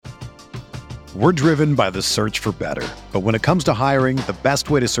We're driven by the search for better. But when it comes to hiring, the best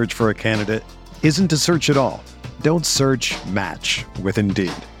way to search for a candidate isn't to search at all. Don't search, match with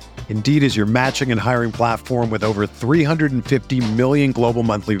Indeed. Indeed is your matching and hiring platform with over 350 million global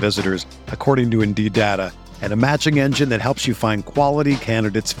monthly visitors, according to Indeed data, and a matching engine that helps you find quality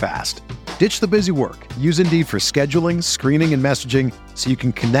candidates fast. Ditch the busy work. Use Indeed for scheduling, screening, and messaging so you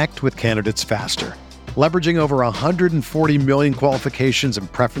can connect with candidates faster. Leveraging over 140 million qualifications and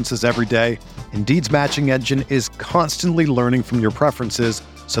preferences every day, Indeed's matching engine is constantly learning from your preferences,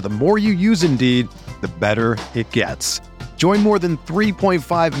 so the more you use Indeed, the better it gets. Join more than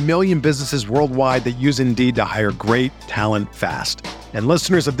 3.5 million businesses worldwide that use Indeed to hire great talent fast. And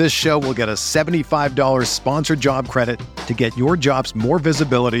listeners of this show will get a $75 sponsored job credit to get your jobs more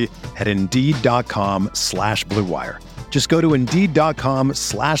visibility at Indeed.com/Blue Wire. Just go to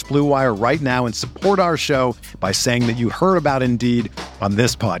Indeed.com/Blue Wire right now and support our show by saying that you heard about Indeed on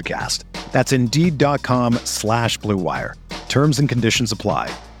this podcast. That's Indeed.com/Blue Wire. Terms and conditions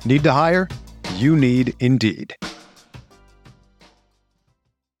apply. Need to hire? You need Indeed.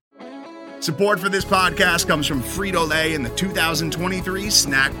 Support for this podcast comes from Frito-Lay and the 2023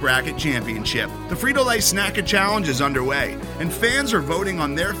 Snack Bracket Championship. The Frito-Lay Snack Challenge is underway, and fans are voting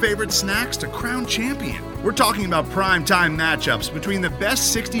on their favorite snacks to crown champion. We're talking about prime-time matchups between the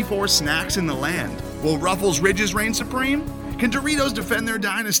best 64 snacks in the land. Will Ruffles Ridges reign supreme? Can Doritos defend their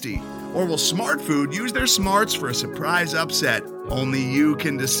dynasty? Or will Smart Food use their smarts for a surprise upset? Only you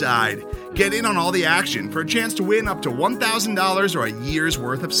can decide. Get in on all the action for a chance to win up to $1,000 or a year's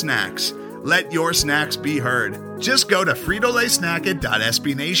worth of snacks. Let your snacks be heard. Just go to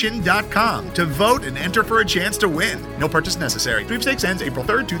fritolaysnacket.sbnation.com to vote and enter for a chance to win. No purchase necessary. Sweepstakes ends April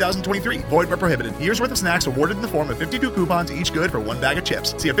 3rd, 2023. Void where prohibited. Year's worth of snacks awarded in the form of 52 coupons, each good for one bag of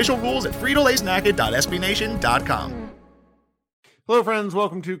chips. See official rules at fritolaysnacket.sbnation.com. Hello, friends.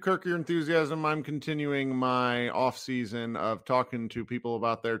 Welcome to Kirk Your Enthusiasm. I'm continuing my off season of talking to people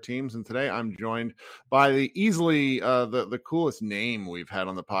about their teams, and today I'm joined by the easily the coolest name we've had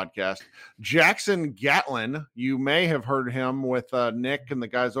on the podcast, Jackson Gatlin. You may have heard him with Nick and the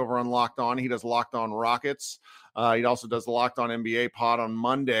guys over on Locked On. He does Locked On Rockets. He also does the Locked On NBA pod on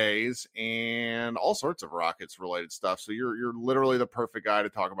Mondays and all sorts of Rockets related stuff. So you're literally the perfect guy to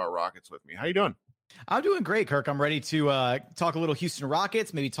talk about Rockets with me. How you doing? I'm doing great, Kirk. I'm ready to talk a little Houston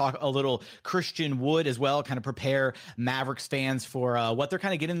Rockets, maybe talk a little Christian Wood as well, kind of prepare Mavericks fans for what they're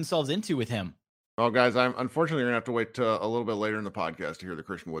kind of getting themselves into with him. Well, guys, I'm unfortunately going to have to wait a little bit later in the podcast to hear the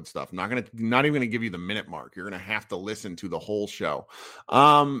Christian Wood stuff. Not even going to give you the minute mark. You're going to have to listen to the whole show.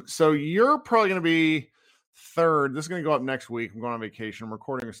 So you're probably going to be third. This is going to go up next week. I'm going on vacation. I'm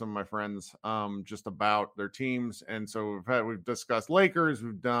recording with some of my friends just about their teams. And so we've discussed Lakers.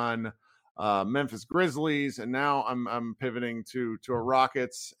 We've done Memphis Grizzlies, and now I'm pivoting to a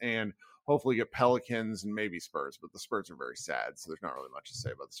Rockets and hopefully get Pelicans and maybe Spurs, but the Spurs are very sad, so there's not really much to say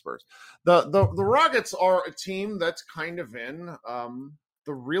about the Spurs. The Rockets are a team that's kind of in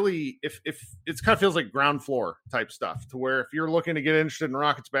the really if it kind of feels like ground floor type stuff, to where if you're looking to get interested in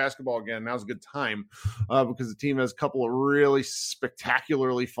Rockets basketball again, now's a good time because the team has a couple of really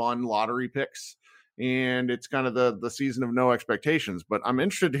spectacularly fun lottery picks. And it's kind of the season of no expectations. But I'm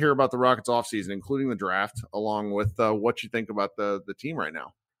interested to hear about the Rockets offseason, including the draft, along with what you think about the team right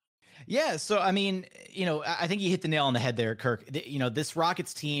now. Yeah, so, I mean, I think you hit the nail on the head there, Kirk. This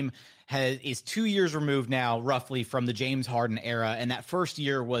Rockets team is 2 years removed now, roughly, from the James Harden era. And that first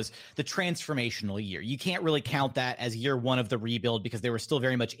year was the transformational year. You can't really count that as year one of the rebuild because they were still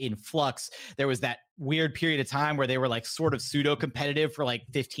very much in flux. There was that weird period of time where they were like sort of pseudo competitive for like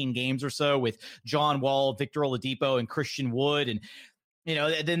 15 games or so with John Wall, Victor Oladipo, and Christian Wood. And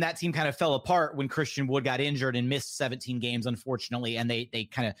then that team kind of fell apart when Christian Wood got injured and missed 17 games, unfortunately. And they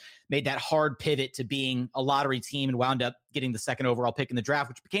kind of made that hard pivot to being a lottery team and wound up getting the second overall pick in the draft,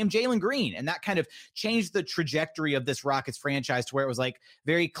 which became Jalen Green. And that kind of changed the trajectory of this Rockets franchise to where it was like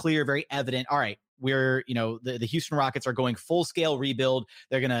very clear, very evident. All right, we're, the Houston Rockets are going full scale rebuild.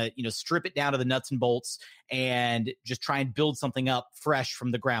 They're going to, strip it down to the nuts and bolts and just try and build something up fresh from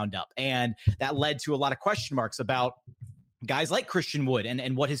the ground up. And that led to a lot of question marks about guys like Christian Wood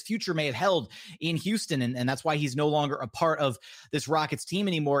and what his future may have held in Houston. And that's why he's no longer a part of this Rockets team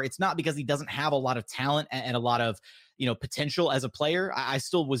anymore. It's not because he doesn't have a lot of talent and a lot of, potential as a player. I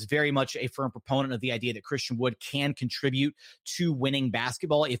still was very much a firm proponent of the idea that Christian Wood can contribute to winning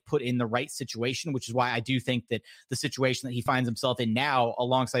basketball if put in the right situation, which is why I do think that the situation that he finds himself in now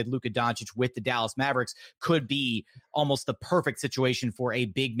alongside Luka Doncic with the Dallas Mavericks could be almost the perfect situation for a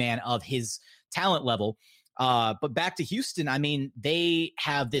big man of his talent level. But back to Houston, I mean, they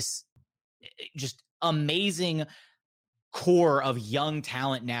have this just amazing core of young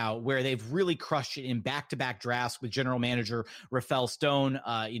talent now where they've really crushed it in back-to-back drafts with general manager Rafael Stone.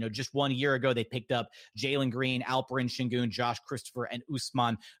 Just 1 year ago, they picked up Jalen Green, Alperen Şengün, Josh Christopher, and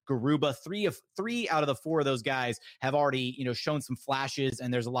Usman Garuba. Three out of the four of those guys have already, shown some flashes,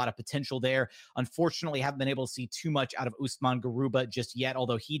 and there's a lot of potential there. Unfortunately, haven't been able to see too much out of Usman Garuba just yet,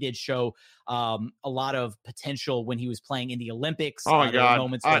 although he did show a lot of potential when he was playing in the Olympics. Oh my God.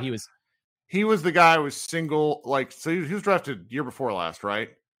 Moments where he was the guy who was single, so he was drafted year before last,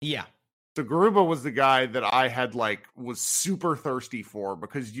 right? Yeah. So Garuba was the guy that I had was super thirsty for,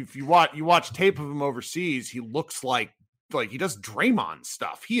 because if you watch tape of him overseas, he looks like he does Draymond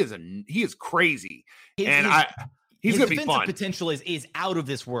stuff. He is crazy. He's going to be fun. Potential is out of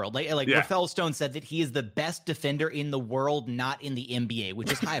this world. Rafael Stone said that he is the best defender in the world, not in the NBA,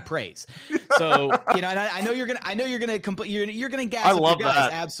 which is high praise. So, and I know you're going to gas up your guys.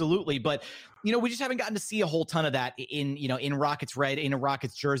 That. Absolutely. But, we just haven't gotten to see a whole ton of that in Rockets red, in a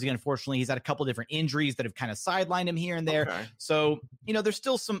Rockets jersey. Unfortunately, he's had a couple different injuries that have kind of sidelined him here and there. Okay. So, there's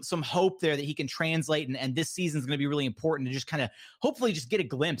still some hope there that he can translate. And this season's going to be really important to just kind of hopefully just get a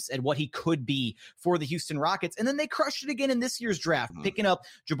glimpse at what he could be for the Houston Rockets. And then they crushed it again in this year's draft, picking up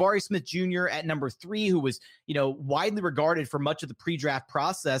Jabari Smith Jr. at number 3, who was, widely regarded for much of the pre-draft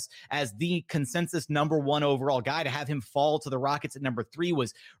process as the consensus number 1 overall guy. To have him fall to the Rockets at number 3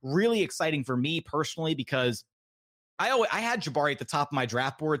 was really exciting for me personally, because I had Jabari at the top of my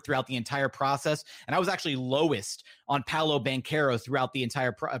draft board throughout the entire process, and I was actually lowest on Paolo Banchero throughout the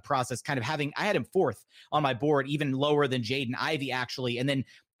entire process. I had him 4th on my board, even lower than Jaden Ivey actually. And then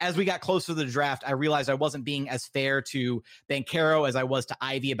as we got closer to the draft, I realized I wasn't being as fair to Banchero as I was to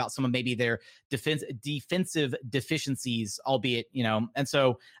Ivy about some of maybe their defensive deficiencies, albeit, and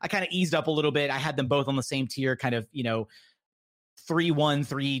so I kind of eased up a little bit. I had them both on the same tier, kind of,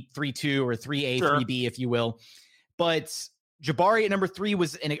 3-1, 3-2, or 3A, sure. 3B, if you will. But Jabari at number 3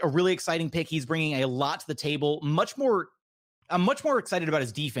 was a really exciting pick. He's bringing a lot to the table. I'm much more excited about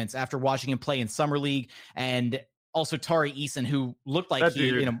his defense after watching him play in Summer League, and also Tari Eason, who looked like that's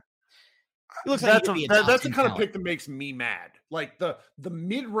the kind of pick that makes me mad. Like the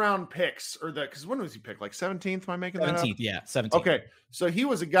mid-round picks, because when was he picked? 17th? Am I making 17th, that up? 17th, yeah, 17th. Okay, so he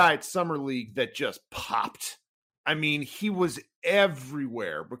was a guy at Summer League that just popped. I mean, he was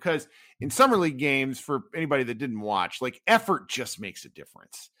everywhere, because in Summer League games, for anybody that didn't watch, effort just makes a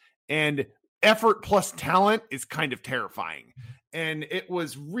difference. And effort plus talent is kind of terrifying. And it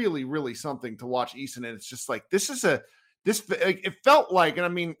was really, really something to watch Eason. And it's just it felt like, and I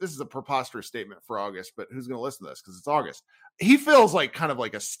mean, this is a preposterous statement for August, but who's going to listen to this? Because it's August. He feels like kind of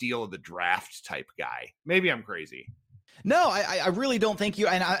like a steal of the draft type guy. Maybe I'm crazy. No, I really don't think you.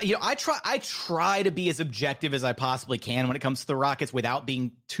 And I try to be as objective as I possibly can when it comes to the Rockets without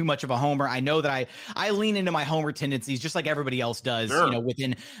being too much of a homer. I know that I lean into my homer tendencies just like everybody else does. Sure.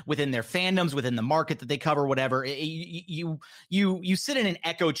 Within their fandoms, within the market that they cover, whatever. You sit in an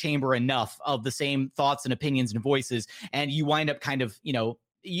echo chamber enough of the same thoughts and opinions and voices, and you wind up kind of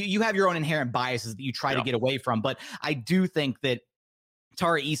you have your own inherent biases that you try to get away from. But I do think that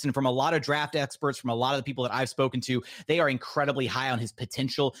Tari Eason, from a lot of draft experts, from a lot of the people that I've spoken to, they are incredibly high on his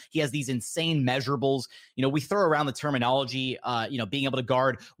potential. He has these insane measurables. We throw around the terminology, being able to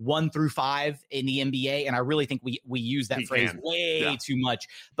guard 1 through 5 in the NBA. And I really think we use that phrase way too much,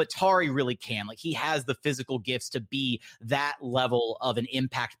 but Tari really can. He has the physical gifts to be that level of an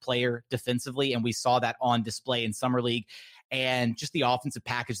impact player defensively. And we saw that on display in Summer League. And just the offensive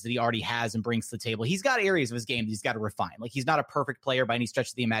package that he already has and brings to the table. He's got areas of his game that he's got to refine. He's not a perfect player by any stretch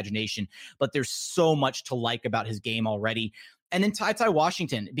of the imagination, but there's so much to like about his game already. And then Ty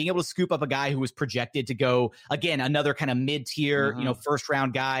Washington, being able to scoop up a guy who was projected to go, again, another kind of mid-tier, first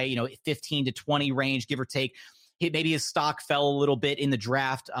round guy, 15 to 20 range, give or take. Maybe his stock fell a little bit in the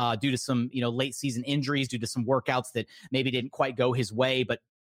draft due to some, late season injuries, due to some workouts that maybe didn't quite go his way, but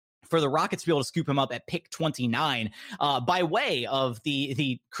for the Rockets to be able to scoop him up at pick 29 by way of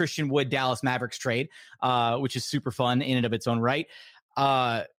the Christian Wood Dallas Mavericks trade, which is super fun in and of its own right.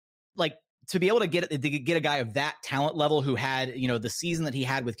 To be able to get a guy of that talent level who had, the season that he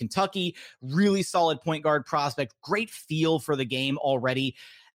had with Kentucky, really solid point guard prospect, great feel for the game already.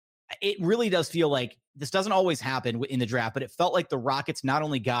 It really does feel like this doesn't always happen in the draft, but it felt like the Rockets not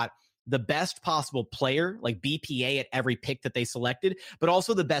only got the best possible player, like BPA, at every pick that they selected, but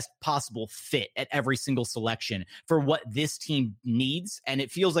also the best possible fit at every single selection for what this team needs. And it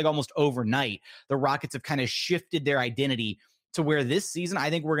feels like almost overnight, the Rockets have kind of shifted their identity to where this season,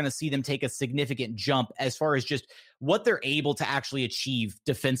 I think we're going to see them take a significant jump as far as just what they're able to actually achieve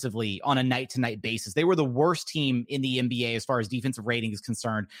defensively on a night-to-night basis. They were the worst team in the NBA as far as defensive rating is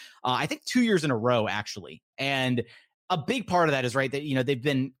concerned. I think 2 years in a row, actually. And a big part of that is, right, that, they've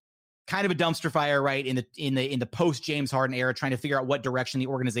been kind of a dumpster fire, right, in the post James Harden era, trying to figure out what direction the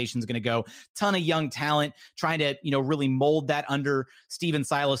organization is going to go. Ton of young talent, trying to, really mold that under Stephen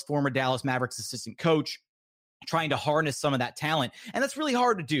Silas, former Dallas Mavericks assistant coach, trying to harness some of that talent. And that's really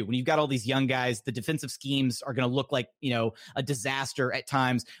hard to do when you've got all these young guys. The defensive schemes are going to look like, a disaster at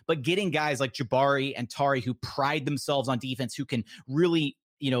times, but getting guys like Jabari and Tari who pride themselves on defense, who can really,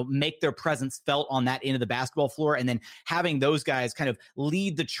 make their presence felt on that end of the basketball floor. And then having those guys kind of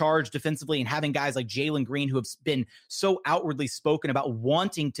lead the charge defensively, and having guys like Jalen Green, who have been so outwardly spoken about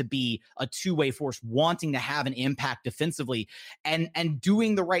wanting to be a two-way force, wanting to have an impact defensively, and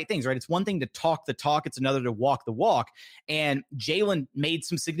doing the right things, right? It's one thing to talk the talk. It's another to walk the walk. And Jalen made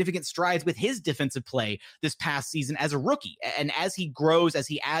some significant strides with his defensive play this past season as a rookie. And as he grows, as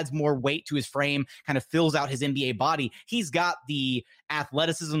he adds more weight to his frame, kind of fills out his NBA body, he's got the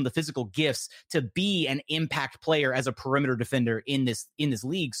athleticism, the physical gifts to be an impact player as a perimeter defender in this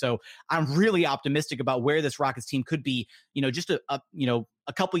league. So I'm really optimistic about where this Rockets team could be, just a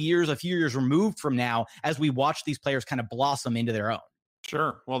few years removed from now, as we watch these players kind of blossom into their own.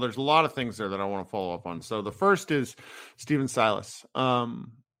 Sure. Well, there's a lot of things there that I want to follow up on. So the first is Stephen Silas.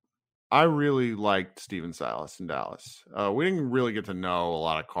 I really liked Stephen Silas in Dallas. We didn't really get to know a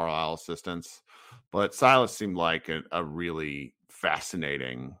lot of Carlisle assistants, but Silas seemed like a really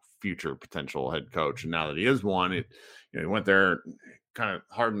fascinating future potential head coach. And now that he is one, he went there,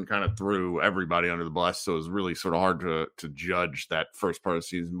 Harden kind of threw everybody under the bus. So it was really sort of hard to judge that first part of the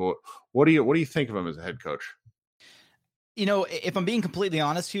season. But what do you think of him as a head coach? If I'm being completely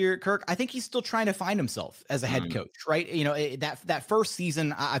honest here, Kirk, I think he's still trying to find himself as a head coach, right? That first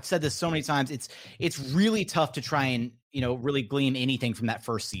season, I've said this so many times, it's really tough to try and, really glean anything from that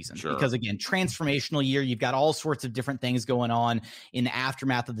first season. Sure. Because again, transformational year, you've got all sorts of different things going on in the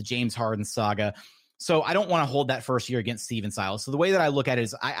aftermath of the James Harden saga. So I don't want to hold that first year against Stephen Silas. So the way that I look at it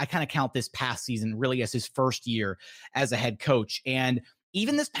is I kind of count this past season really as his first year as a head coach. And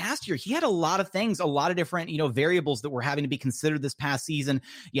even this past year, he had a lot of things, a lot of different, variables that were having to be considered this past season.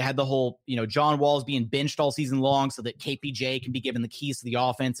 You had the whole, John Wall's being benched all season long so that KPJ can be given the keys to the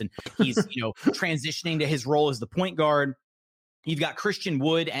offense. And he's, transitioning to his role as the point guard. You've got Christian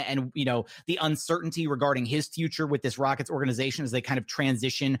Wood and the uncertainty regarding his future with this Rockets organization as they kind of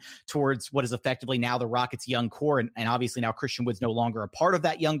transition towards what is effectively now the Rockets young core. And obviously now Christian Wood's no longer a part of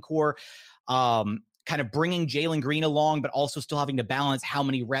that young core. Kind of bringing Jalen Green along, but also still having to balance how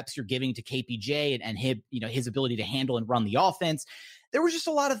many reps you're giving to KPJ and his ability to handle and run the offense. There was just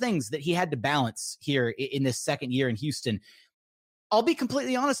a lot of things that he had to balance here in this second year in Houston. I'll be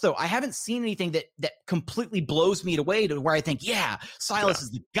completely honest, though. I haven't seen anything that completely blows me away to where I think, Silas is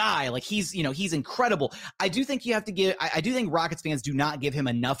the guy. Like he's incredible. I do think I do think Rockets fans do not give him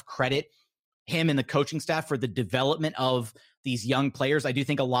enough credit, him and the coaching staff, for the development of these young players. I do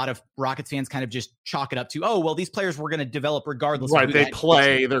think a lot of Rockets fans kind of just chalk it up to, these players were going to develop regardless. Right. They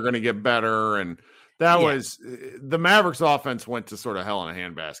play, they're going to get better. And that was the Mavericks offense went to sort of hell in a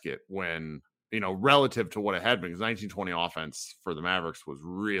handbasket when, relative to what it had been, because 1920 offense for the Mavericks was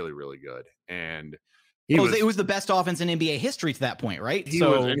really, really good. And it was the best offense in NBA history to that point, right?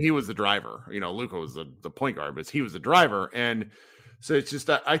 He was the driver. Luka was the point guard, but he was the driver. And so it's just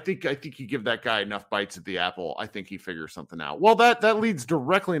that I think you give that guy enough bites at the apple. I think he figures something out. Well, that leads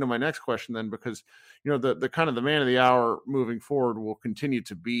directly into my next question then, because the kind of the man of the hour moving forward will continue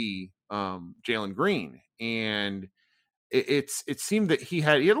to be Jalen Green, and it seemed that he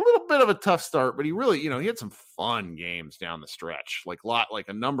had a little bit of a tough start, but he really he had some fun games down the stretch, like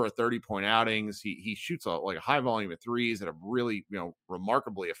a number of 30-point outings. He shoots a high volume of threes at a really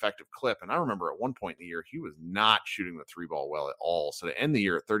remarkably effective clip. And I remember at one point in the year he was not shooting the three ball well at all. So to end the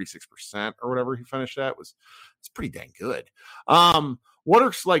year at 36% or whatever he finished at it's pretty dang good. What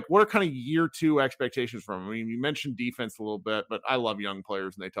are kind of year two expectations from him? I mean, you mentioned defense a little bit, but I love young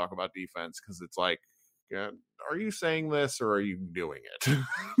players and they talk about defense because it's like, are you saying this or are you doing it?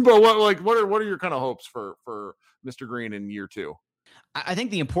 But what are your kind of hopes for Mr. Green in year two? I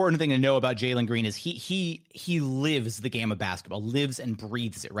think the important thing to know about Jalen Green is he lives the game of basketball, lives and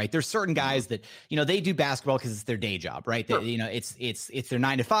breathes it, right? There's certain guys that, they do basketball because it's their day job, right? Sure. It's their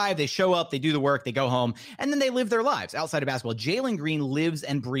 9 to 5. They show up, they do the work, they go home, and then they live their lives outside of basketball. Jalen Green lives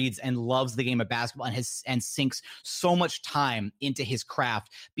and breathes and loves the game of basketball and sinks so much time into his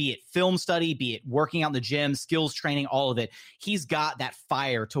craft, be it film study, be it working out in the gym, skills training, all of it. He's got that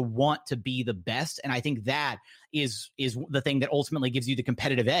fire to want to be the best. And I think that is the thing that ultimately gives you the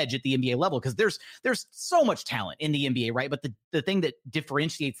competitive edge at the NBA level, because there's so much talent in the NBA, right? But the thing that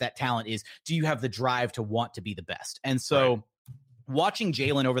differentiates that talent is, do you have the drive to want to be the best? And so watching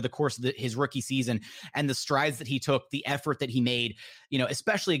Jalen over the course of his rookie season and the strides that he took, the effort that he made,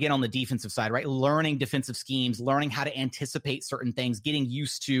 especially again on the defensive side, right? Learning defensive schemes, learning how to anticipate certain things, getting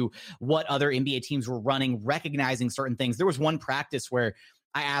used to what other NBA teams were running, recognizing certain things. There was one practice where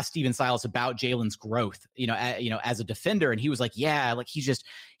I asked Stephen Silas about Jalen's growth, as a defender. And he was like, yeah, like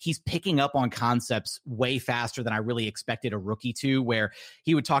he's picking up on concepts way faster than I really expected a rookie to, where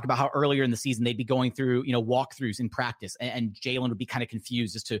he would talk about how earlier in the season they'd be going through, walkthroughs in practice, and Jalen would be kind of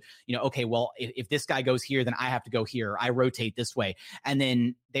confused as to, okay, well, if this guy goes here, then I have to go here. I rotate this way. And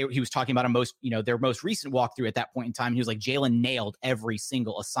then he was talking about their most recent walkthrough at that point in time. He was like, Jalen nailed every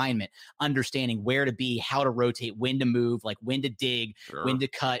single assignment, understanding where to be, how to rotate, when to move, like when to dig, when to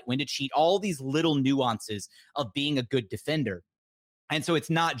cut, when to cheat, all these little nuances of being a good defender. And so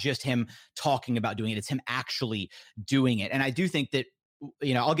it's not just him talking about doing it, it's him actually doing it. And I do think that,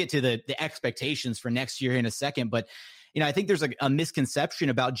 I'll get to the expectations for next year in a second, but, I think there's a misconception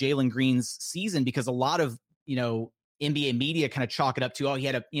about Jalen Green's season, because a lot of, NBA media kind of chalk it up to, he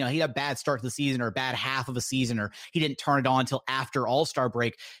had a bad start to the season, or a bad half of a season, or he didn't turn it on until after All-Star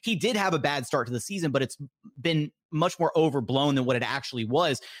break. He did have a bad start to the season, but it's been much more overblown than what it actually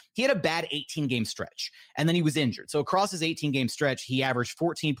was. He had a bad 18-game stretch, and then he was injured. So across his 18-game stretch, he averaged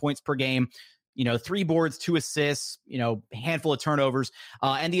 14 points per game, 3 boards, 2 assists, a handful of turnovers.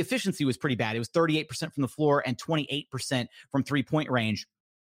 And the efficiency was pretty bad. It was 38% from the floor and 28% from 3-point range.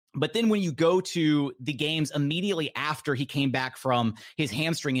 But then when you go to the games immediately after he came back from his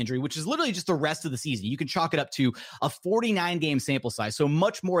hamstring injury, which is literally just the rest of the season, you can chalk it up to a 49-game sample size. So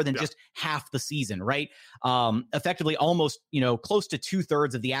much more than just half the season, right? Effectively almost, close to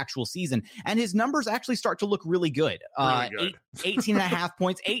 2/3 of the actual season. And his numbers actually start to look really good. 18 and a half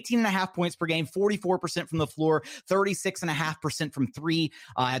points per game, 44% from the floor, 36.5% from three,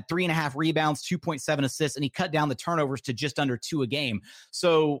 had 3.5 rebounds, 2.7 assists, and he cut down the turnovers to just under 2 a game.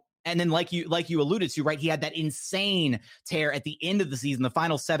 So, and then like you alluded to, right, he had that insane tear at the end of the season, the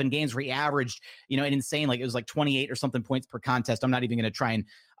final 7 games where he averaged, an insane, like it was like 28 or something points per contest. I'm not even going to try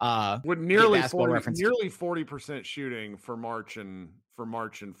and with nearly 40% shooting for March and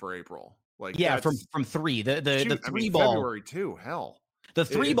for April. Like, yeah, from 3, the 3 ball February too. Hell, the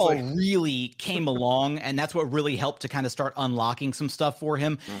 3 ball really came along, and that's what really helped to kind of start unlocking some stuff for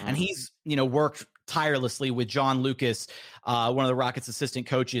him. Mm-hmm. And he's, worked tirelessly with John Lucas, one of the Rockets' assistant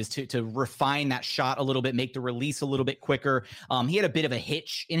coaches, to refine that shot a little bit, make the release a little bit quicker. He had a bit of a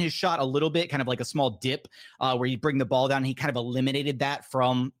hitch in his shot, a little bit, kind of like a small dip where he'd bring the ball down. He kind of eliminated that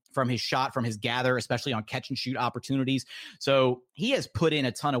from his shot, from his gather, especially on catch and shoot opportunities. So he has put in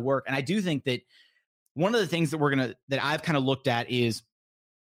a ton of work. And I do think that one of the things that I've kind of looked at is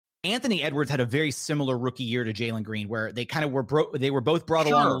Anthony Edwards had a very similar rookie year to Jalen Green, where they kind of they were both brought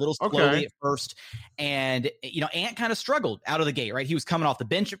along a little slowly at first. And, Ant kind of struggled out of the gate, right? He was coming off the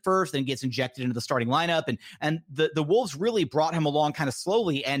bench at first, then gets injected into the starting lineup. And the Wolves really brought him along kind of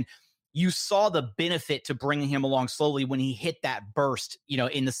slowly. And you saw the benefit to bringing him along slowly when he hit that burst,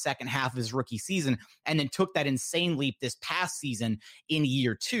 in the second half of his rookie season, and then took that insane leap this past season in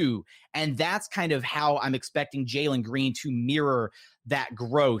year 2. And that's kind of how I'm expecting Jalen Green to mirror that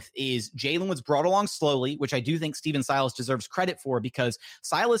growth. Is Jalen was brought along slowly, which I do think Stephen Silas deserves credit for, because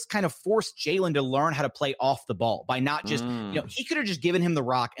Silas kind of forced Jalen to learn how to play off the ball by not just, he could have just given him the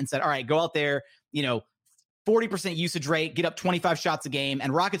rock and said, all right, go out there, 40% usage rate, get up 25 shots a game.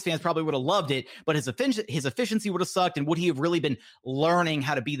 And Rockets fans probably would have loved it, but his efficiency would have sucked. And would he have really been learning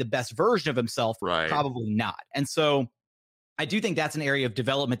how to be the best version of himself? Right. Probably not. And so I do think that's an area of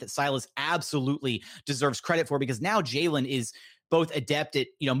development that Silas absolutely deserves credit for, because now Jalen is both adept at,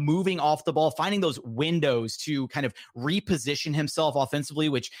 moving off the ball, finding those windows to kind of reposition himself offensively,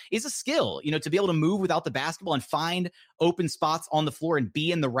 which is a skill, to be able to move without the basketball and find open spots on the floor and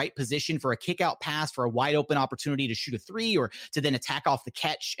be in the right position for a kick out pass, for a wide open opportunity to shoot a 3, or to then attack off the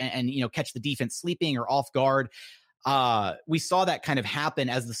catch and catch the defense sleeping or off guard. We saw that kind of happen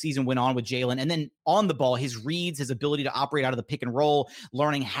as the season went on with Jalen. And then on the ball, his reads, his ability to operate out of the pick and roll,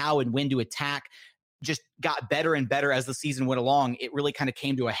 learning how and when to attack, just got better and better as the season went along. It really kind of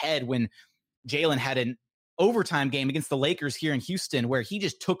came to a head when Jalen had an overtime game against the Lakers here in Houston, where he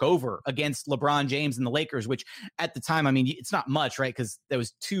just took over against LeBron James and the Lakers, which at the time, I mean, it's not much, right? Because there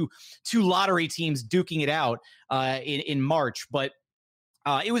was two lottery teams duking it out in March, but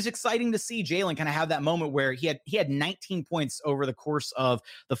it was exciting to see Jalen kind of have that moment where he had 19 points over the course of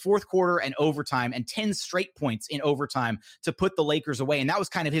the fourth quarter and overtime, and 10 straight points in overtime to put the Lakers away. And that was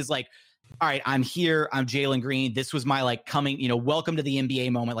kind of his all right, I'm here. I'm Jalen Green. This was my coming, welcome to the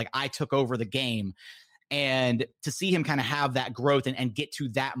NBA moment. I took over the game. And to see him kind of have that growth and get to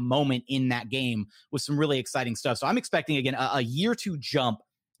that moment in that game was some really exciting stuff. So I'm expecting, again, a year two jump,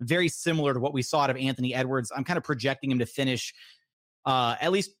 very similar to what we saw out of Anthony Edwards. I'm kind of projecting him to finish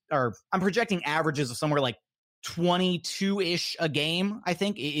I'm projecting averages of somewhere like 22-ish a game. I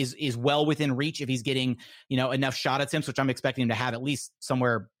think is well within reach if he's getting, enough shot attempts, which I'm expecting him to have at least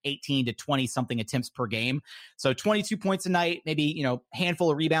somewhere 18 to 20 something attempts per game. So 22 points a night, maybe,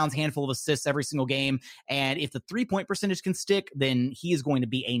 handful of rebounds, handful of assists every single game. And if the 3-point percentage can stick, then he is going to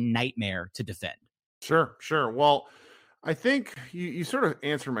be a nightmare to defend. Sure. Well, I think you sort of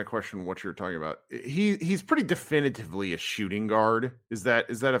answered my question, what you're talking about. He's pretty definitively a shooting guard. Is that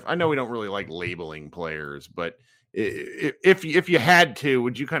if I know we don't really like labeling players, but if you had to,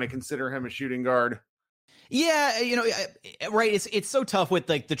 would you kind of consider him a shooting guard? Yeah, right. It's so tough with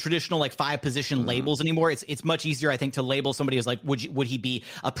like the traditional like 5 position labels anymore. It's much easier, I think, to label somebody as like, would he be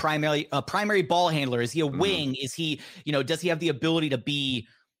a primary ball handler? Is he a wing? Is he, does he have the ability to be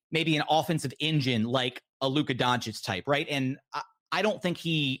maybe an offensive engine like a Luka Doncic type, right? And I don't think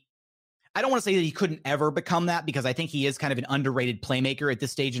I don't want to say that he couldn't ever become that, because I think he is kind of an underrated playmaker at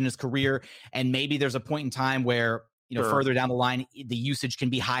this stage in his career. And maybe there's a point in time where, further down the line, the usage can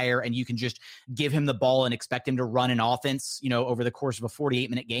be higher and you can just give him the ball and expect him to run an offense, over the course of a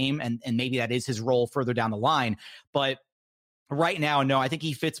 48-minute game. And maybe that is his role further down the line. But right now, no, I think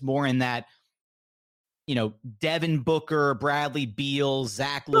he fits more in that, Devin Booker, Bradley Beal,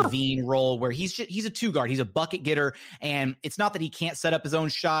 Zach LaVine role, where he's a 2 guard. He's a bucket getter. And it's not that he can't set up his own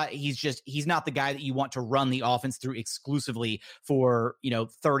shot. He's not the guy that you want to run the offense through exclusively for,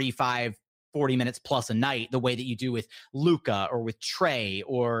 35, 40 minutes plus a night, the way that you do with Luka or with Trey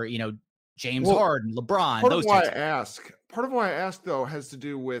or, James Harden, LeBron. Part of why I ask though has to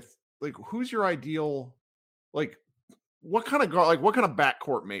do with like, who's your ideal, like, what kind of guard, like what kind of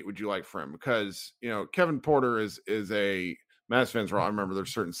backcourt mate would you like for him? Because, Kevin Porter is a Mavs fans. I remember there's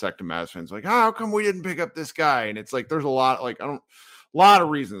a certain sect of Mavs fans like, how come we didn't pick up this guy? And it's like, there's a lot of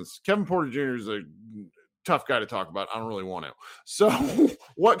reasons. Kevin Porter Jr. is a tough guy to talk about. I don't really want to. So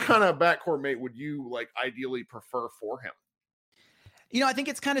what kind of backcourt mate would you like ideally prefer for him? I think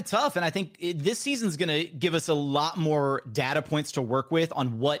it's kind of tough. And I think this season is going to give us a lot more data points to work with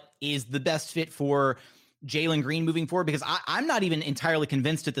on what is the best fit for Jalen Green moving forward, because I'm not even entirely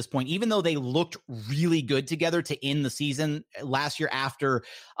convinced at this point, even though they looked really good together to end the season last year after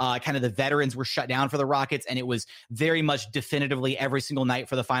kind of the veterans were shut down for the Rockets. And it was very much definitively every single night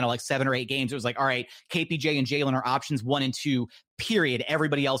for the final like 7 or 8 games. It was like, all right, KPJ and Jalen are options 1 and 2, period.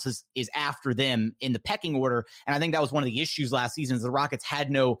 Everybody else is after them in the pecking order. And I think that was one of the issues last season is the Rockets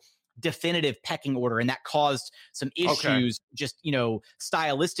had no definitive pecking order, and that caused some issues just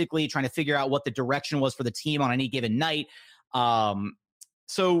stylistically trying to figure out what the direction was for the team on any given night.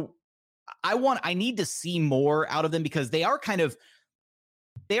 So I need to see more out of them, because they are kind of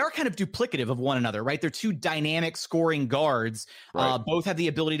duplicative of one another, right? They're 2 dynamic scoring guards. Right. Both have the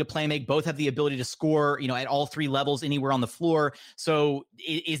ability to play make, both have the ability to score, at all 3 levels anywhere on the floor. So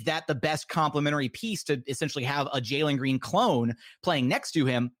is that the best complementary piece to essentially have a Jalen Green clone playing next to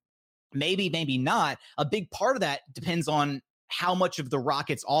him? Maybe, maybe not. A big part of that depends on how much of the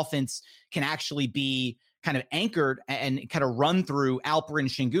Rockets offense can actually be kind of anchored and kind of run through Alperen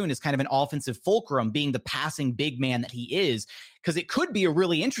Şengün as kind of an offensive fulcrum, being the passing big man that he is. Because it could be a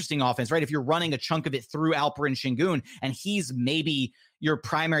really interesting offense, right? If you're running a chunk of it through Alperen Şengün and he's maybe your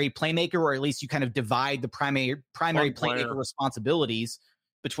primary playmaker, or at least you kind of divide the primary playmaker responsibilities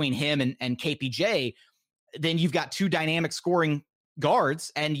between him and KPJ, then you've got 2 dynamic scoring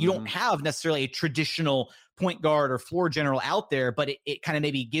guards, and you don't have necessarily a traditional point guard or floor general out there, but it kind of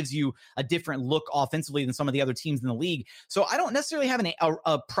maybe gives you a different look offensively than some of the other teams in the league. So I don't necessarily have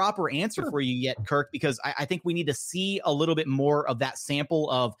a proper answer for you yet, Kirk, because I think we need to see a little bit more of that sample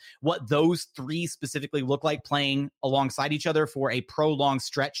of what those 3 specifically look like playing alongside each other for a prolonged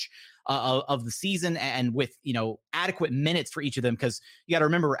stretch of the season, and with adequate minutes for each of them, because you got to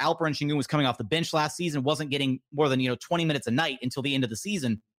remember Alperen Şengün was coming off the bench last season, wasn't getting more than 20 minutes a night until the end of the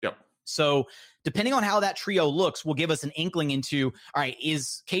season. Yep. So depending on how that trio looks will give us an inkling into, all right,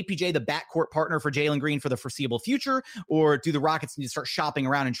 is KPJ the backcourt partner for Jalen Green for the foreseeable future, or do the Rockets need to start shopping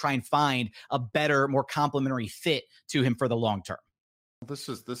around and try and find a better, more complementary fit to him for the long term? This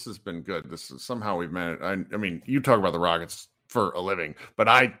has been good. This is somehow we've managed. I mean, you talk about the Rockets for a living, but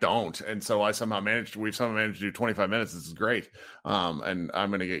I don't. And so we've somehow managed to do 25 minutes. This is great. And I'm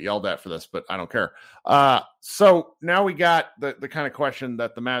going to get yelled at for this, but I don't care. So now we got the kind of question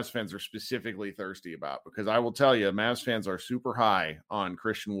that the Mavs fans are specifically thirsty about, because I will tell you, Mavs fans are super high on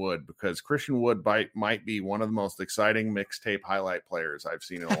Christian Wood, because Christian Wood might be one of the most exciting mixtape highlight players I've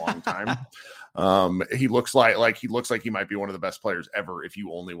seen in a long time. He looks like he might be one of the best players ever if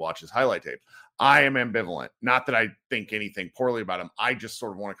you only watch his highlight tape. I am ambivalent. Not that I think anything poorly about him. I just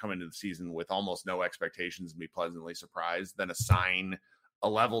sort of want to come into the season with almost no expectations and be pleasantly surprised, then assign a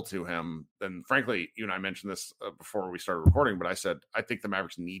level to him. Then frankly, you and I mentioned this before we started recording, but I said, I think the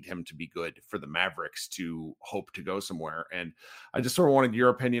Mavericks need him to be good for the Mavericks to hope to go somewhere. And I just sort of wanted your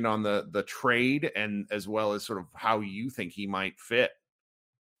opinion on the trade, and as well as sort of how you think he might fit.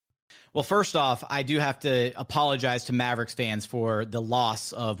 Well, first off, I do have to apologize to Mavericks fans for the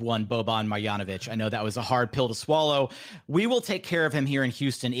loss of one Boban Marjanovic. I know that was a hard pill to swallow. We will take care of him here in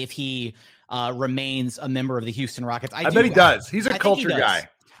Houston if he remains a member of the Houston Rockets. I bet he does. He's a culture guy.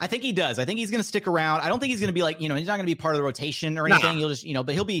 I think he does. I think he's going to stick around. I don't think he's going to be like, he's not going to be part of the rotation or anything. He'll just,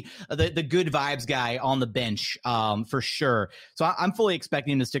 but he'll be the good vibes guy on the bench for sure. So I'm fully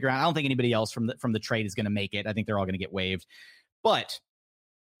expecting him to stick around. I don't think anybody else from the trade is going to make it. I think they're all going to get waived. But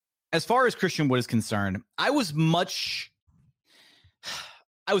as far as Christian Wood is concerned, I was much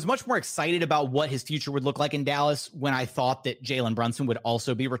more excited about what his future would look like in Dallas when I thought that Jalen Brunson would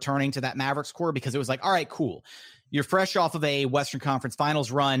also be returning to that Mavericks core, because it was like, all right, cool. You're fresh off of a Western Conference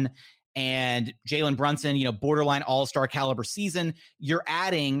Finals run, and Jalen Brunson, borderline all-star caliber season. You're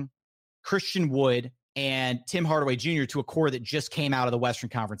adding Christian Wood and Tim Hardaway Jr. to a core that just came out of the Western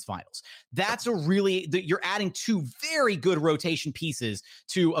Conference Finals. That's you're adding two very good rotation pieces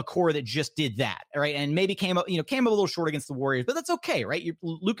to a core that just did that, right? And maybe came up a little short against the Warriors, but that's okay, right?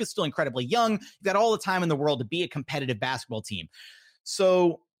 Luka's still incredibly young. You've got all the time in the world to be a competitive basketball team.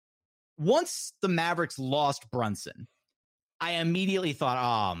 So once the Mavericks lost Brunson, I immediately thought,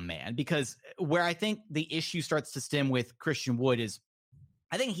 oh man, because where I think the issue starts to stem with Christian Wood is,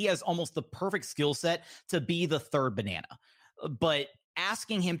 I think he has almost the perfect skill set to be the third banana, but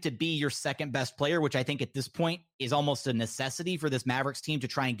asking him to be your second best player, which I think at this point is almost a necessity for this Mavericks team to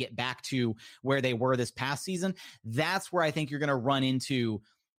try and get back to where they were this past season. That's where I think you're going to run into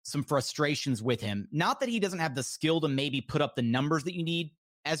some frustrations with him. Not that he doesn't have the skill to maybe put up the numbers that you need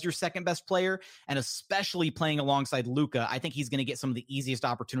as your second best player, and especially playing alongside Luka, I think he's going to get some of the easiest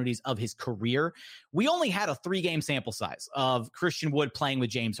opportunities of his career. We only had a 3-game sample size of Christian Wood playing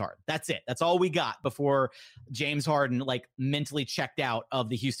with James Harden. That's it. That's all we got before James Harden mentally checked out of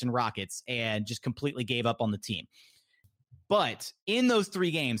the Houston Rockets and just completely gave up on the team. But in those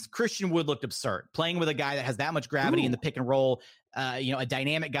 3 games, Christian Wood looked absurd, playing with a guy that has that much gravity in the pick and roll, a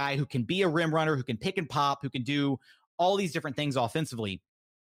dynamic guy who can be a rim runner, who can pick and pop, who can do all these different things offensively.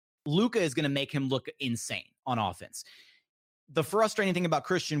 Luka is going to make him look insane on offense. The frustrating thing about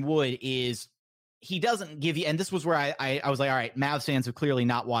Christian Wood is he doesn't give you, and this was where I was like, all right, Mavs fans have clearly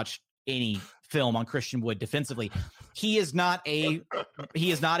not watched any film on Christian Wood defensively. He is not a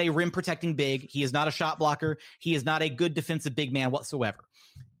rim protecting big. He is not a shot blocker. He is not a good defensive big man whatsoever.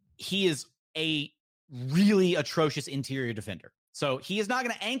 He is a really atrocious interior defender. So he is not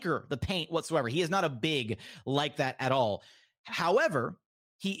going to anchor the paint whatsoever. He is not a big like that at all. However,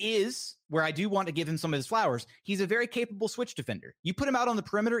 he is, where I do want to give him some of his flowers, he's a very capable switch defender. You put him out on the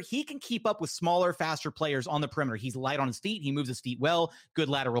perimeter, he can keep up with smaller, faster players on the perimeter. He's light on his feet. He moves his feet well, good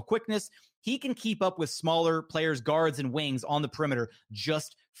lateral quickness. He can keep up with smaller players, guards and wings on the perimeter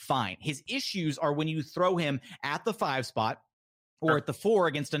just fine. His issues are when you throw him at the 5 spot, or at the 4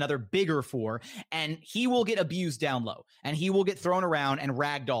 against another bigger 4, and he will get abused down low, and he will get thrown around and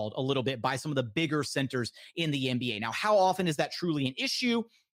ragdolled a little bit by some of the bigger centers in the NBA. Now, how often is that truly an issue?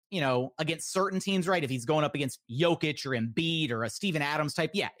 Against certain teams, right? If he's going up against Jokic or Embiid or a Steven Adams type,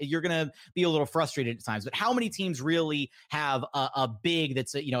 yeah, you're going to be a little frustrated at times. But how many teams really have a big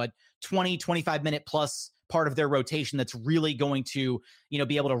that's a 20, 25 minute plus part of their rotation that's really going to,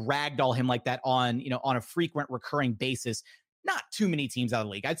 be able to ragdoll him like that on a frequent recurring basis? Not too many teams out of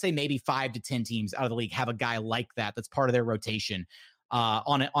the league. I'd say maybe 5 to 10 teams out of the league have a guy like that that's part of their rotation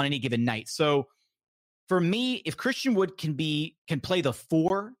on any given night. So for me, if Christian Wood can play the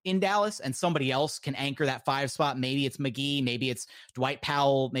 4 in Dallas and somebody else can anchor that 5 spot, maybe it's McGee, maybe it's Dwight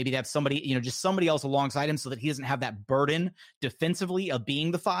Powell, maybe they have somebody, just somebody else alongside him so that he doesn't have that burden defensively of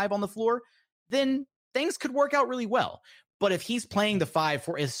being the 5 on the floor, then things could work out really well. But if he's playing the 5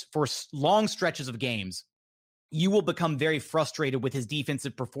 for long stretches of games, you will become very frustrated with his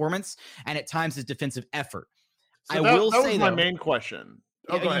defensive performance and at times his defensive effort. So that was my main question.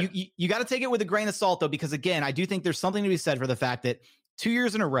 You got to take it with a grain of salt, though, because again, I do think there's something to be said for the fact that 2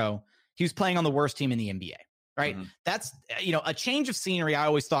 years in a row, he was playing on the worst team in the NBA, right? Mm-hmm. That's, a change of scenery I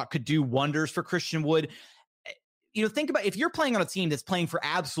always thought could do wonders for Christian Wood. Think about if you're playing on a team that's playing for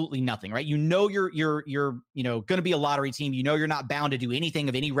absolutely nothing, right? You're going to be a lottery team. You're not bound to do anything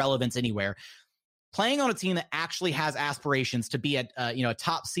of any relevance anywhere. Playing on a team that actually has aspirations to be a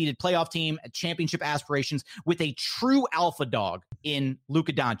top-seeded playoff team, championship aspirations, with a true alpha dog in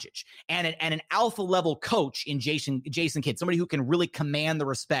Luka Doncic and an alpha-level coach in Jason Kidd, somebody who can really command the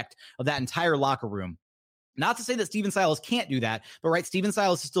respect of that entire locker room. Not to say that Stephen Silas can't do that, but right, Stephen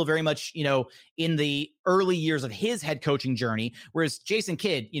Silas is still very much, in the early years of his head coaching journey, whereas Jason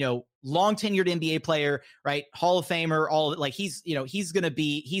Kidd, long tenured NBA player, right? Hall of Famer,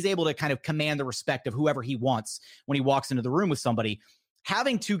 he's able to kind of command the respect of whoever he wants when he walks into the room with somebody.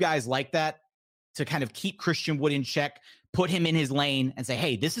 Having two guys like that to kind of keep Christian Wood in check, put him in his lane and say,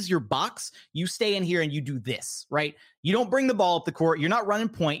 hey, this is your box. You stay in here and you do this, right? You don't bring the ball up the court. You're not running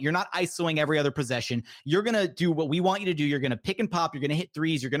point. You're not isoing every other possession. You're going to do what we want you to do. You're going to pick and pop. You're going to hit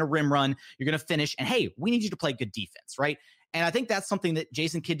threes. You're going to rim run. You're going to finish. And hey, we need you to play good defense, right? And I think that's something that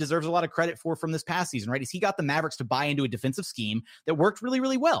Jason Kidd deserves a lot of credit for from this past season, right? Is he got the Mavericks to buy into a defensive scheme that worked really,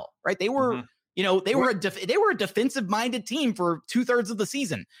 really well, right? They were, they were a defensive-minded team for 2/3 of the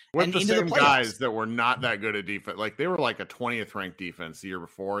season. With and the into same the guys that were not that good at defense. Like they were like a 20th ranked defense the year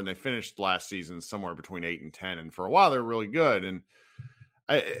before, and they finished last season somewhere between 8 and 10. And for a while, they were really good. And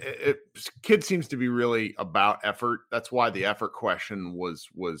Kidd seems to be really about effort. That's why the effort question was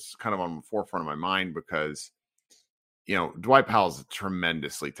kind of on the forefront of my mind because, Dwight Powell's a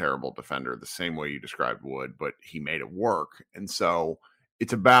tremendously terrible defender, the same way you described Wood, but he made it work. And so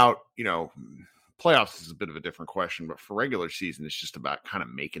it's about, playoffs is a bit of a different question, but for regular season, it's just about kind of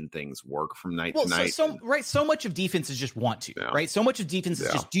making things work from night to night. So much of defense is just want to, right? So much of defense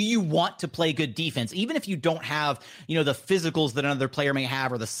is just, do you want to play good defense? Even if you don't have, the physicals that another player may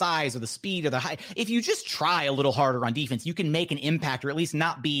have, or the size or the speed or the height, if you just try a little harder on defense, you can make an impact or at least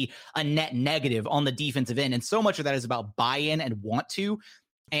not be a net negative on the defensive end. And so much of that is about buy-in and want to.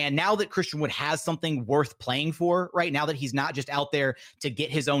 And now that Christian Wood has something worth playing for, right, now that he's not just out there to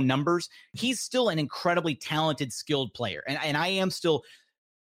get his own numbers, he's still an incredibly talented, skilled player. And I am still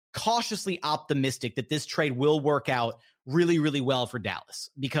cautiously optimistic that this trade will work out really, really well for Dallas.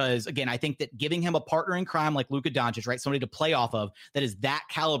 Because, again, I think that giving him a partner in crime like Luka Doncic, right, somebody to play off of that is that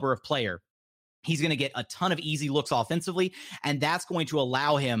caliber of player, he's going to get a ton of easy looks offensively, and that's going to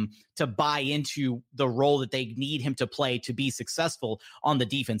allow him to buy into the role that they need him to play to be successful on the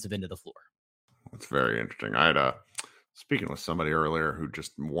defensive end of the floor. That's very interesting. I had speaking with somebody earlier who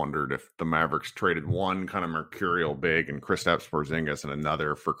just wondered if the Mavericks traded one kind of mercurial big and Kristaps Porzingis and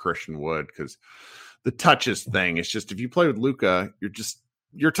another for Christian Wood, because the touches thing is just, if you play with Luka,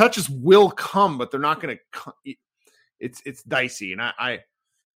 your touches will come, but they're not going to. It's dicey, and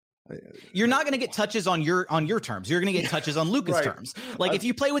you're not going to get touches on your terms. You're going to get touches on Luka's terms. Like if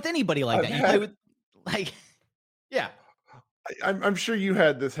you play with anybody like that, you play with yeah. I'm sure you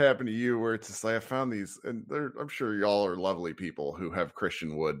had this happen to you where it's just like, I found these, and I'm sure y'all are lovely people who have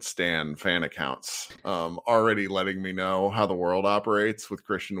Christian Wood fan accounts already letting me know how the world operates with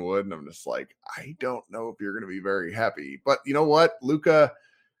Christian Wood. And I'm just like, I don't know if you're going to be very happy. But you know what, Luka,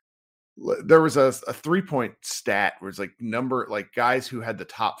 there was a 3-point stat where it's like guys who had the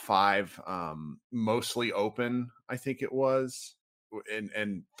top 5 mostly open, I think it was,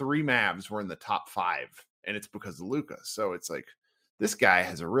 and 3 Mavs were in the top 5, and it's because of Luka. So it's like this guy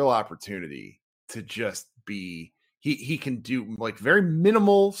has a real opportunity to just be he can do like very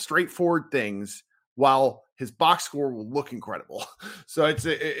minimal, straightforward things while his box score will look incredible. So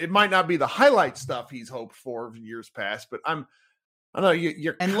it might not be the highlight stuff he's hoped for in years past, but I know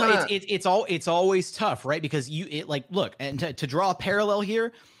you're and kinda... it's always tough, right? Because look, and to draw a parallel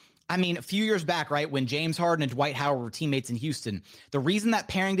here, I mean, a few years back, right, when James Harden and Dwight Howard were teammates in Houston, the reason that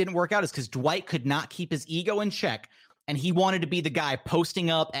pairing didn't work out is because Dwight could not keep his ego in check, and he wanted to be the guy posting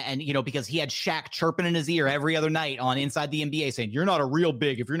up, and because he had Shaq chirping in his ear every other night on Inside the NBA saying, "You're not a real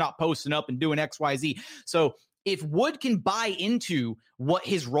big if you're not posting up and doing X, Y, Z." So if Wood can buy into what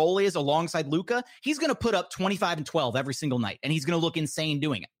his role is alongside Luka, he's going to put up 25 and 12 every single night, and he's going to look insane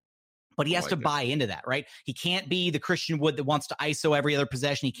doing it. But he has to buy into that, right? He can't be the Christian Wood that wants to ISO every other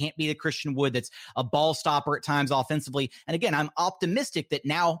possession. He can't be the Christian Wood that's a ball stopper at times offensively. And again, I'm optimistic that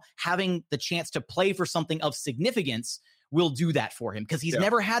now having the chance to play for something of significance will do that for him because he's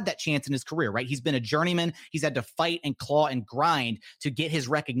never had that chance in his career, right? He's been a journeyman. He's had to fight and claw and grind to get his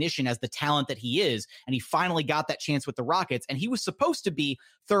recognition as the talent that he is. And he finally got that chance with the Rockets. And he was supposed to be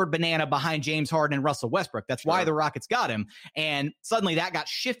third banana behind James Harden and Russell Westbrook. That's why the Rockets got him. And suddenly that got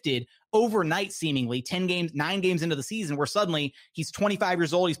shifted overnight, seemingly 9 games into the season, where suddenly he's 25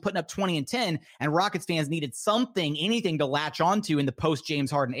 years old. He's putting up 20 and 10, and Rockets fans needed anything to latch onto in the post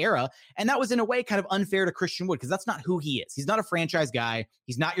James Harden era. And that was in a way kind of unfair to Christian Wood because that's not who he is. He's not a franchise guy.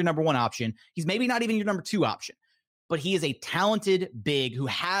 He's not your number one option. He's maybe not even your number two option, but he is a talented big who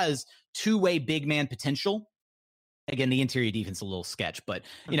has two-way big man potential. Again, the interior defense is a little sketch, but,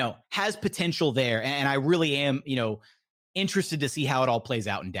 has potential there. And I really am, interested to see how it all plays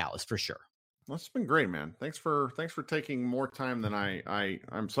out in Dallas for sure. Well, it's been great, man. Thanks for taking more time than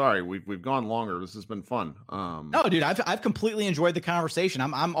I'm sorry. We've gone longer. This has been fun. No, dude, I've completely enjoyed the conversation.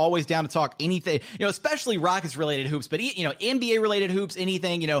 I'm always down to talk anything, especially Rockets related hoops, but NBA related hoops,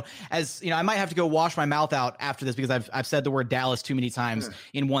 anything, I might have to go wash my mouth out after this because I've said the word Dallas too many times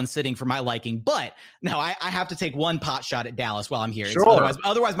in one sitting for my liking. But no, I have to take one pot shot at Dallas while I'm here. Sure.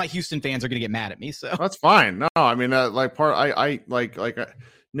 Otherwise my Houston fans are going to get mad at me. So that's fine. No, I mean,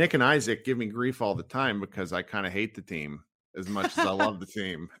 Nick and Isaac give me grief all the time because I kind of hate the team as much as I love the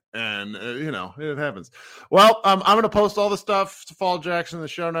team. And, it happens. Well, I'm going to post all the stuff to follow Jackson in the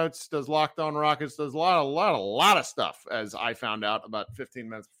show notes. Does Locked On Rockets, does a lot of stuff, as I found out about 15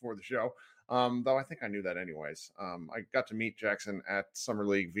 minutes before the show. Though I think I knew that anyways. I got to meet Jackson at Summer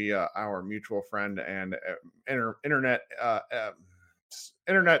League via our mutual friend and internet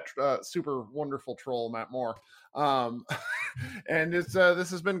super wonderful troll, Matt Moore. And this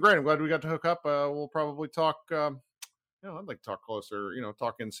has been great. I'm glad we got to hook up. We'll probably talk, I'd like to talk closer,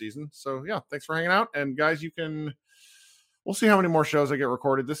 talk in season. So yeah, thanks for hanging out. And guys, we'll see how many more shows I get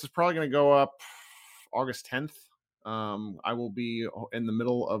recorded. This is probably going to go up August 10th. I will be in the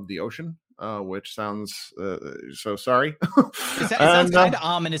middle of the ocean, which sounds so sorry. It sounds kind of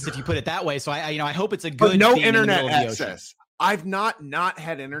ominous if you put it that way. So I hope it's a good no internet access. I've not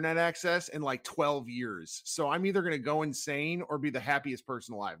had internet access in like 12 years. So I'm either going to go insane or be the happiest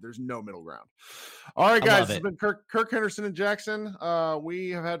person alive. There's no middle ground. All right, guys. This has been Kirk Henderson and Jackson.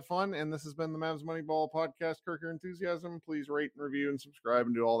 We have had fun, and this has been the Mavs Moneyball podcast, Kirk Your Enthusiasm. Please rate and review and subscribe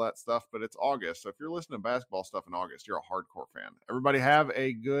and do all that stuff. But it's August. So if you're listening to basketball stuff in August, you're a hardcore fan. Everybody have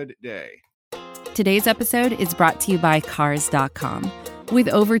a good day. Today's episode is brought to you by Cars.com. With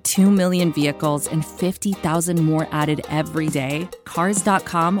over 2 million vehicles and 50,000 more added every day,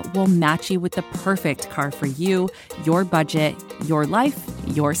 Cars.com will match you with the perfect car for you, your budget, your life,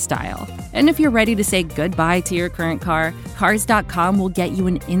 your style. And if you're ready to say goodbye to your current car, Cars.com will get you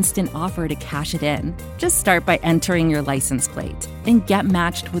an instant offer to cash it in. Just start by entering your license plate and get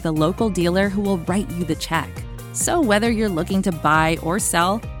matched with a local dealer who will write you the check. So whether you're looking to buy or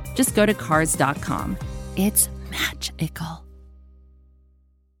sell, just go to Cars.com. It's magical.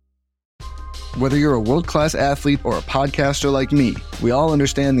 Whether you're a world-class athlete or a podcaster like me, we all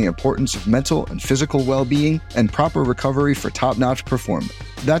understand the importance of mental and physical well-being and proper recovery for top-notch performance.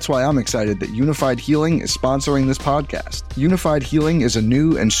 That's why I'm excited that Unified Healing is sponsoring this podcast. Unified Healing is a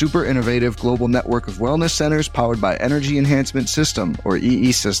new and super innovative global network of wellness centers powered by Energy Enhancement System, or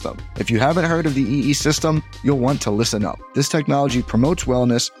EE System. If you haven't heard of the EE System, you'll want to listen up. This technology promotes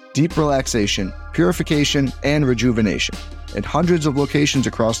wellness, deep relaxation, purification, and rejuvenation. In hundreds of locations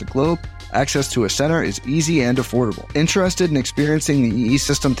across the globe, access to a center is easy and affordable. Interested in experiencing the EE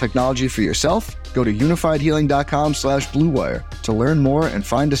System technology for yourself? Go to unifiedhealing.com/bluewire to learn more and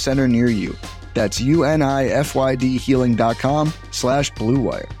find a center near you. That's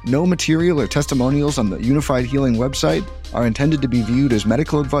unifydhealing.com/bluewire. No material or testimonials on the Unified Healing website are intended to be viewed as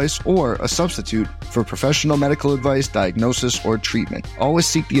medical advice or a substitute for professional medical advice, diagnosis, or treatment. Always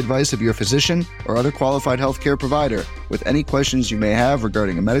seek the advice of your physician or other qualified healthcare provider with any questions you may have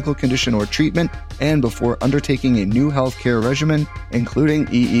regarding a medical condition or treatment and before undertaking a new healthcare regimen, including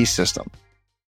EE System.